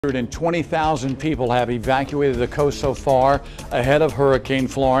120,000 people have evacuated the coast so far ahead of Hurricane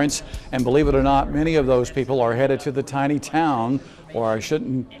Florence, and believe it or not, many of those people are headed to the tiny town, or I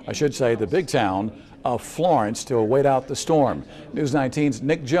should say the big town of Florence, to wait out the storm. News 19's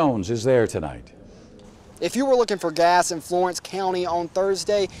Nic Jones is there tonight. If you were looking for gas in Florence County on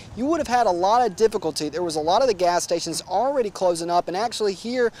Thursday, you would have had a lot of difficulty. There was a lot of the gas stations already closing up, and actually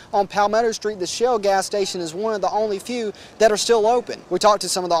here on Palmetto Street, the Shell gas station is one of the only few that are still open. We talked to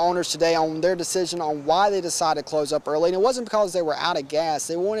some of the owners today on their decision on why they decided to close up early, and it wasn't because they were out of gas.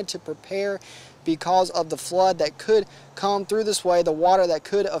 They wanted to prepare because of the flood that could come through this way, the water that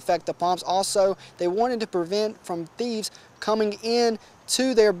could affect the pumps. Also, they wanted to prevent from thieves coming in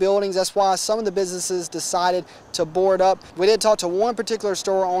to their buildings. That's why some of the businesses decided to board up. We did talk to one particular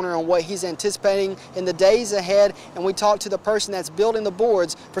store owner on what he's anticipating in the days ahead, and we talked to the person that's building the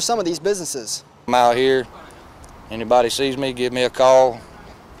boards for some of these businesses. I'm out here. Anybody sees me, give me a call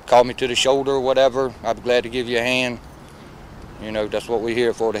me to the shoulder or whatever. I'd be glad to give you a hand. You know, that's what we're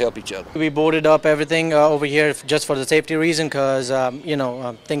here for, to help each other. We boarded up everything over here just for the safety reason, because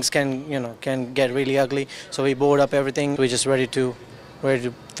things can get really ugly. So we board up everything. We're just ready to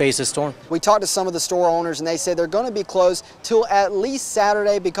face the storm. We talked to some of the store owners, and they say they're going to be closed till at least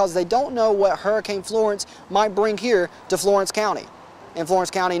Saturday because they don't know what Hurricane Florence might bring here to Florence County. In Florence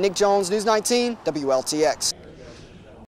County, Nic Jones, News 19, WLTX.